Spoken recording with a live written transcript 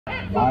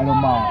Light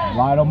them up.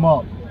 Light them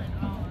up.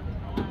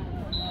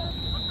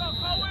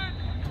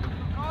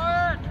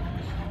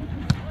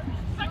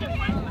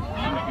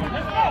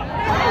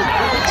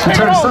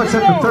 Return starts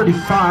at the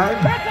 35.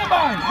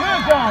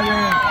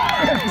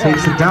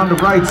 Takes it down the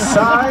right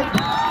side.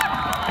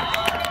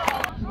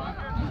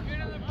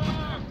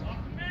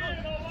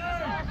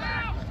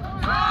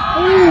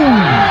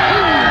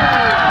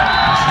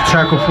 It's a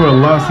tackle for a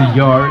loss of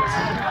yards.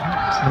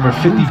 It's number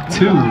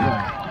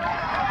 52.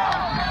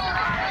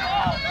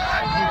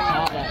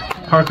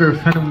 Parker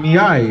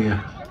Fenumiai.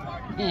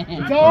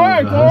 It's all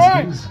right, it's all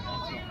right.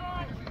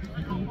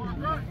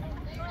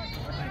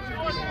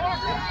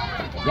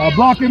 Gotta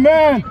block your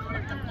man.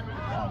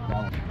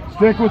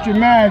 Stick with your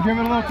man. Give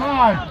it a little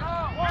time.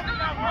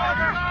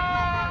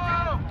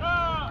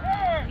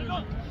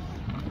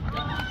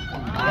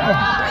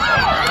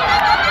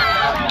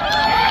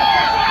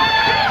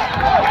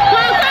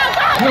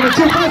 Number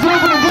 2 finds an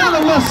opening down the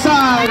left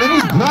side, and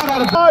he's brought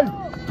out of time.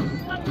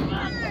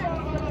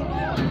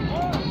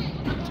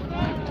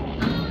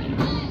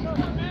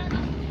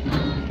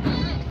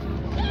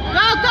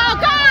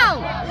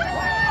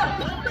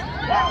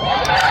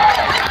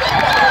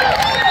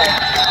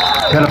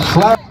 Got a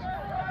flat.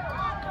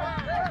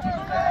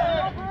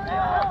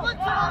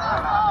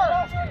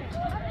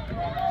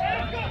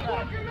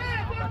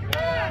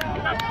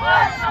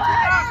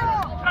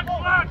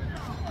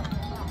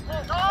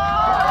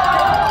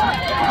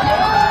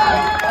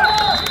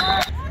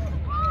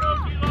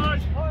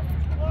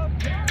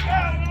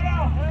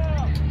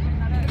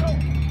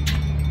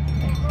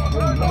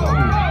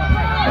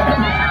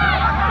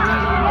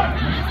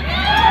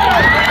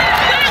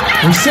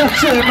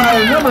 Reception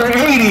by number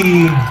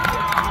 80.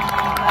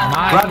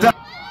 Right down.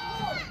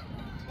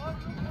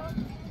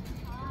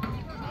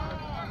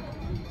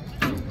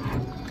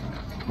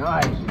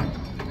 Nice.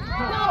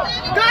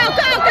 Go!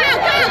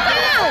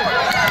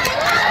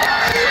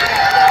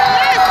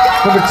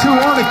 Number 2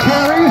 on the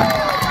carry.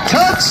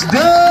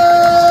 Touchdown!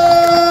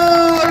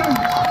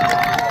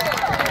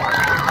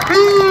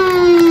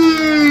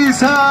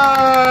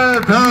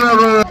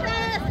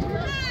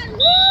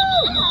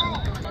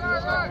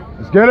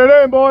 Let's get it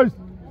in, boys.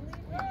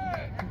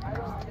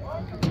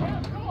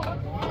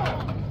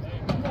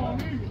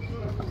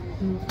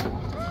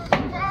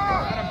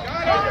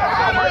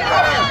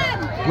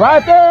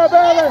 Right there,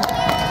 baby.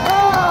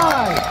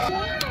 Nice.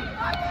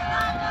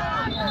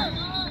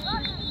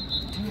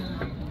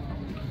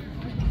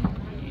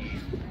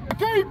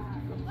 Keep.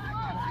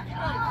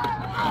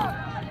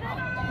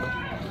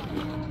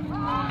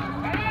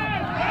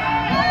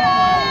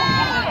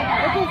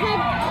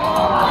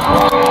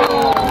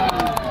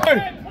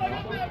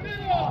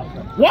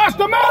 Watch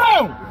the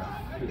middle.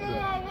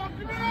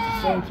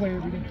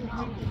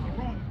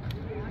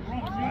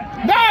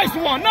 Nice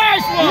one,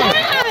 nice one.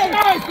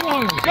 Nice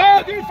one.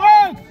 Good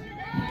defense.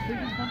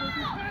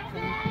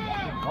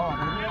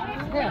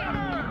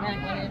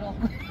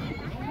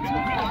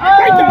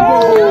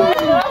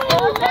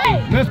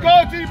 Let's go,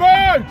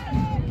 T-Bird.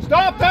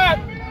 Stop that.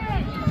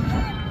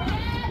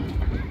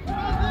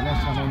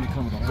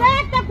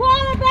 Check the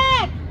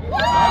quarterback.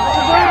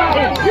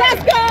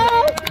 Let's go.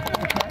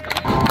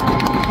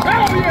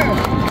 Hell yeah.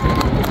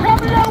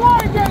 Cover your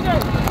line, Jayjay.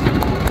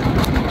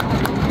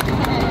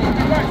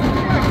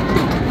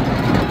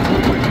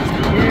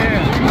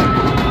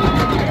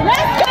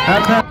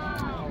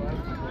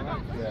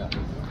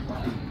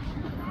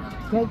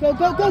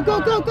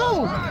 Go.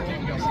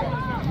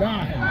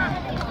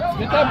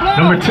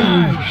 Number 2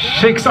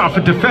 shakes off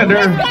a defender,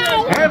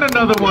 and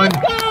another one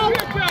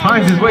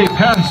finds his way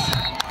past.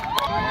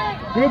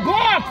 Good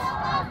box.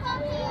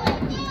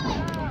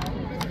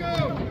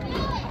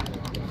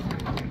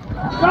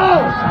 Go.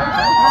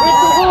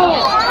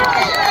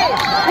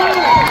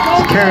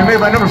 Carry made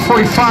by number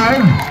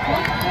 45.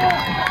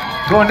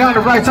 Going down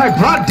the right side,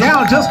 brought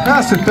down just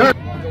past the 30.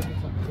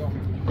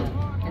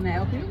 Can I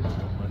help you?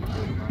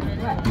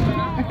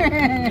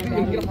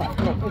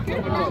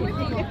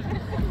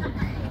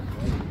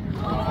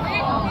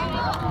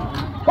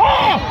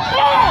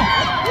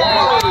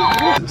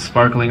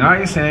 Sparkling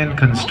Ice and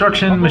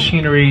Construction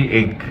Machinery,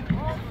 Inc.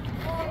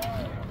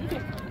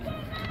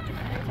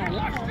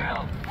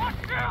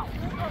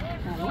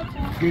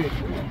 Good.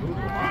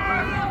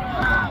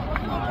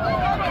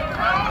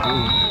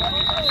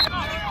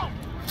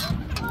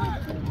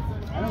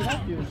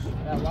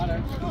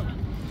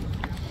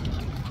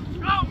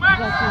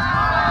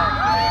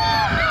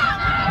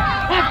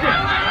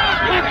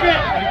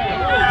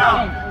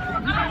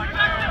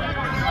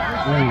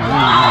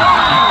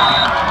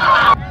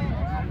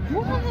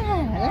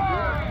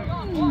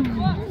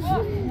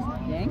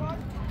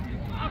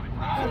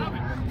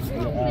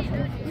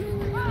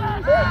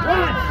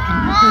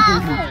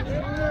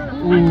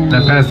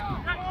 That pass.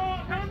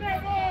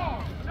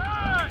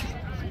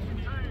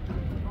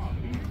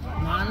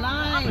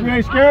 You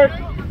ain't scared?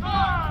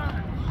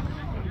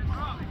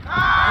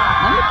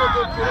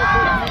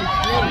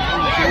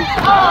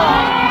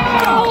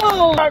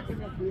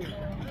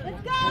 Let's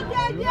go,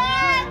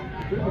 Jayjay!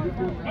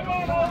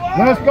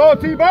 Let's go,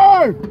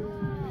 T-Bird!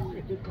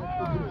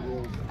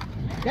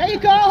 There you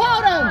go,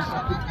 hold him.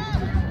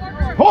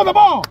 Hold the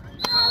ball.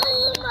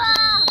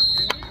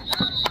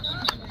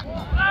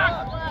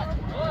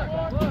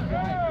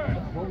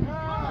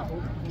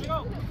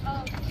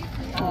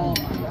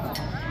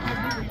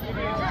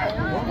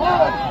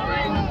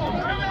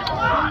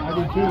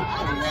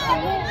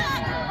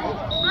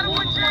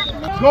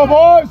 Go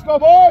boys, go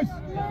boys.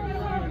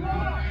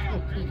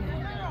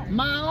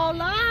 My whole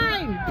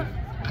line.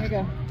 There you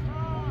go.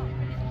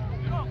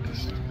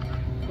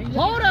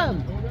 Hold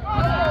him.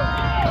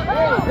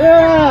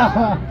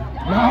 Yeah.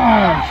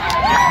 Nice.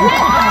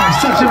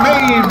 Such a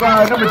made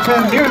by number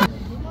 10 here.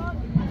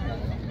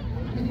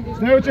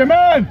 Stay with your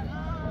man.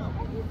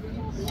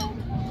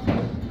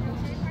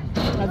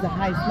 That's a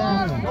high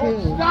snap too.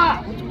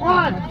 Stop.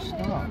 One.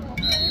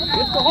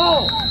 It's the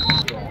hole.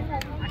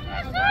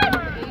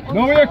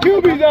 Know where your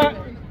QB's at.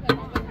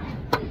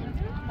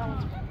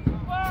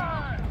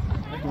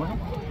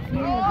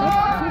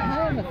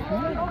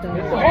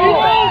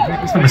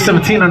 Number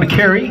 17 on the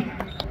carry.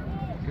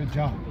 Good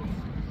job.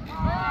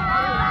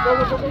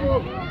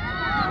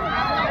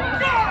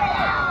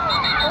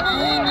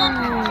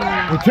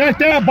 Protect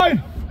that, boy.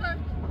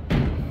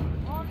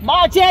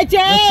 March, Jayjay.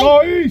 Let's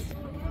go east.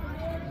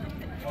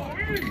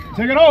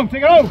 Take it home,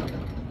 take it home.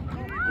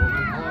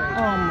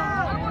 Oh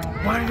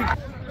my.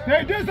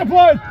 Stay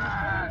disciplined.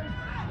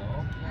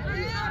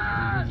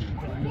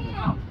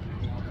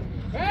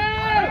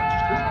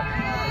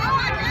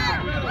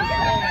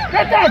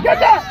 Get that, get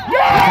that!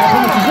 Yeah!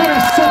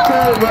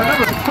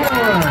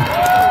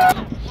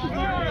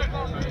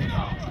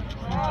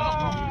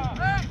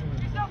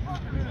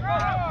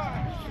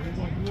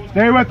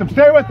 Stay with them,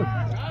 stay with them.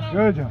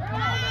 Good job.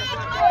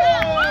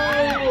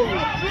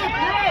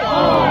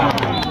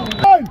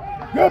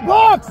 Good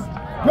blocks!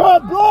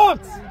 Good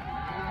blocks!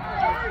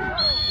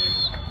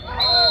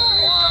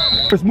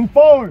 Just move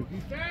forward.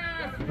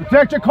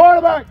 Protect your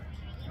quarterback.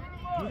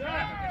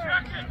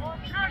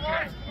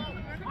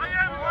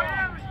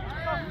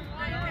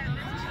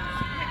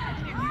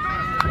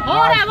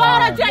 Hold him,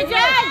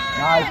 Jayjay!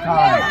 Nice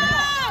time.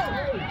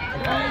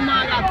 Oh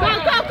my God! Go,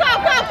 go, go,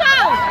 go, go!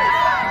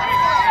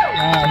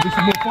 Just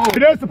move forward.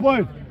 It is the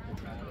play.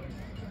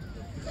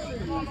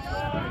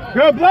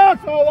 Good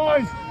blocks, all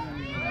lines.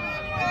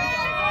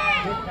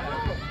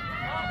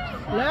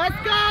 Let's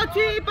go,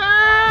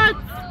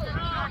 T-Birds!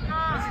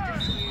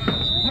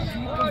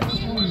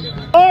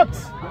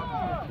 Blocks.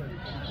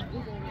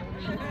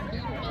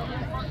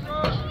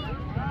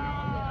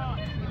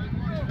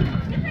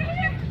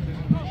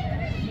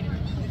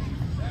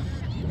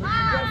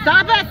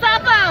 Stop it,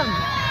 stop him!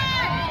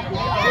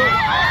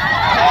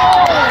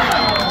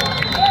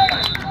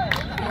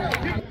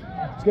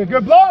 Let's get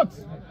good blocks.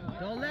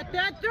 Don't let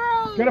that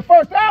through! Get a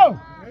first down.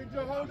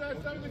 Come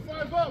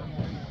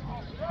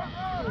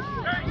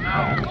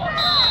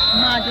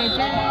on,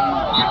 Jayjay.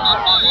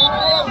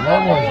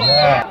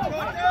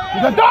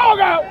 Get the dog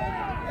out.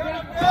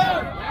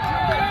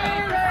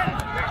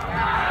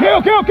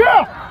 Kill, kill,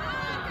 kill.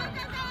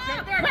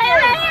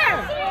 Right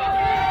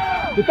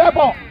here! Get that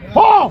ball.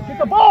 Ball. Get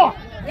the ball.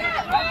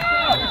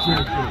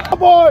 Good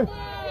boy.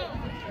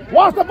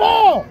 Watch the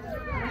ball.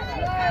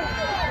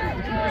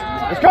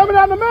 It's coming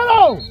down the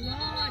middle.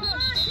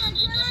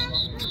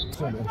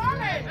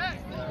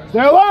 Stay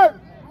alert.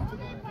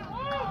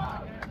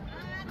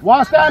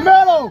 Watch that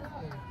middle.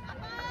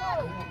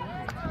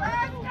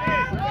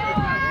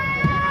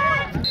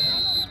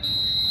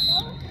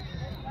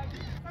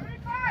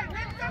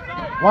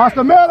 Watch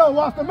the middle.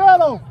 Watch the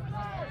middle.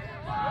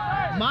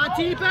 My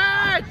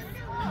T-Birds!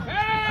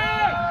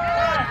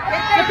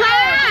 The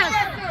pass!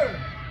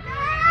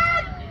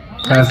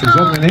 Pass is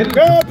up and in.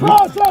 Good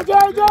process,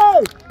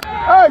 Jayjay.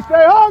 Hey,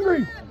 stay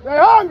hungry. Stay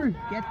hungry.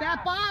 Get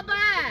that ball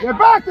back! Get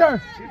back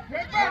there.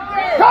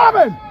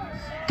 Coming.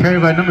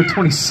 Carried by number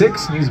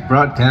 26, and he's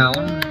brought down. A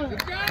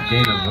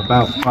gain of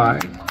about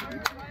 5.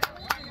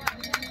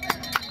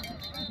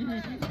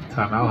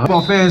 Timeout.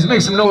 Football fans,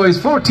 make some noise.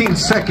 14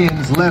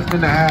 seconds left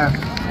in the half.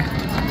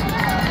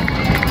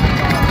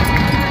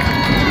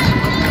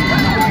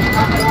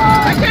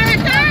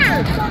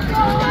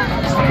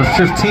 Number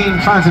 15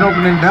 finds an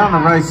opening down the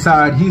right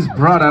side. He's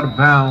brought out of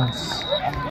bounds.